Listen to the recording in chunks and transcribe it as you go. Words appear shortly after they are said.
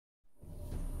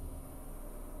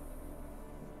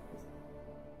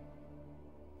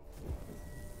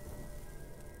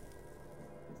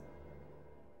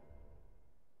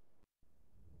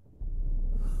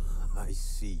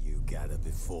see you gather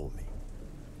before me.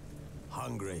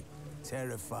 Hungry,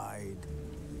 terrified,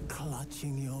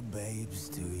 clutching your babes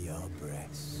to your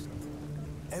breast.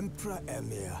 Emperor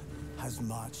Emir has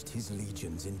marched his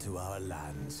legions into our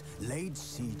lands, laid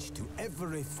siege to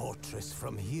every fortress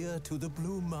from here to the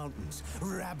Blue Mountains.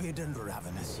 Rabid and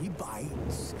ravenous, he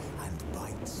bites and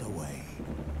bites away.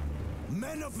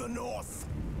 Men of the North,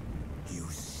 you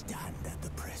stand at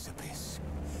the precipice.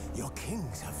 Your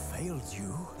kings have failed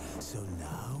you, so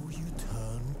now you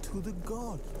turn to the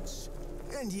gods.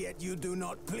 And yet you do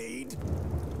not plead.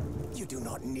 You do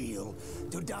not kneel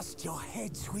to dust your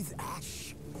heads with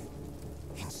ash.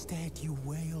 Instead you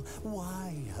wail,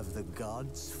 why have the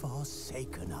gods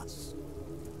forsaken us?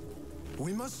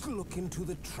 We must look into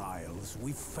the trials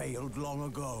we failed long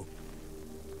ago.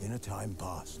 In a time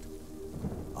past,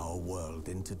 our world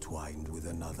intertwined with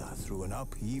another through an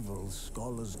upheaval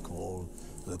scholars call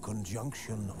the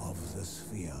conjunction of the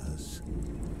spheres.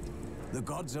 The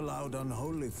gods allowed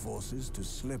unholy forces to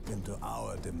slip into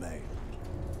our domain.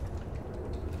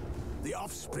 The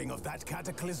offspring of that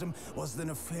cataclysm was the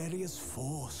nefarious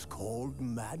force called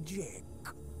magic.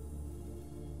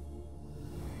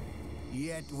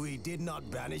 Yet we did not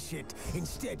banish it,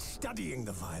 instead studying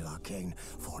the vile arcane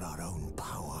for our own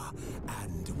power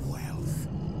and wealth.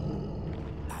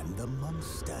 And the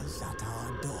monsters at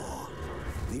our door,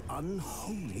 the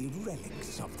unholy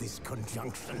relics of this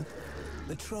conjunction.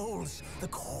 The trolls, the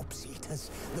corpse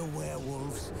eaters, the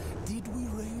werewolves. Did we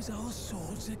raise our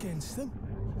swords against them?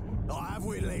 Or have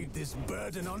we laid this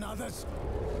burden on others?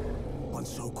 On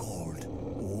so-called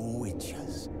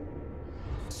witches.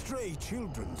 Stray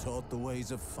children taught the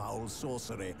ways of foul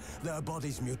sorcery, their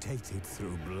bodies mutated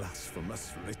through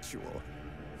blasphemous ritual.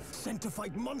 Sent to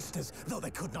fight monsters, though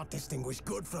they could not distinguish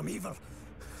good from evil.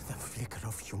 The flicker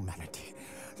of humanity,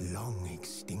 long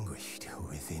extinguished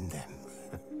within them.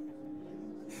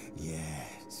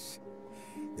 Yes,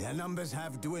 their numbers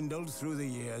have dwindled through the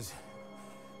years,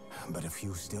 but a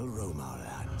few still roam our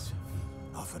lands,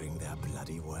 offering their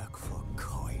bloody work for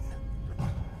coin.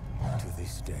 To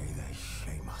this day, they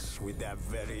shame us with their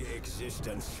very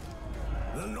existence.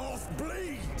 The North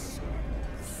bleeds,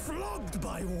 flogged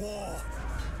by war.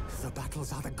 The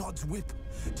battles are the gods' whip,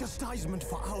 chastisement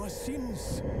for our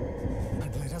sins.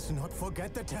 And let us not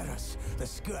forget the terrors, the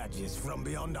scourges from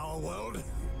beyond our world.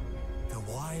 The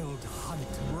wild hunt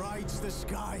rides the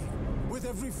sky with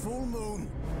every full moon.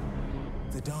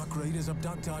 The Dark Raiders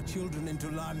abduct our children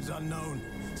into lands unknown.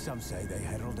 Some say they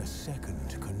herald a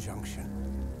second conjunction.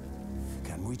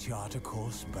 Can we chart a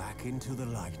course back into the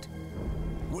light?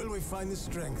 Will we find the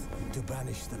strength to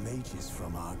banish the mages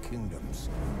from our kingdoms?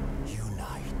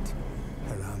 Unite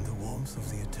around the warmth of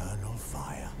the eternal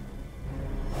fire.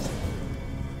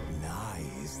 Nigh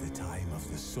is the time of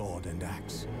the sword and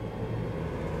axe.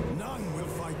 None will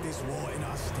fight this war in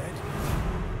our stead.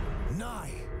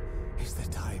 Nigh is the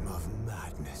time of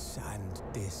madness and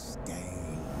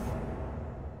disdain.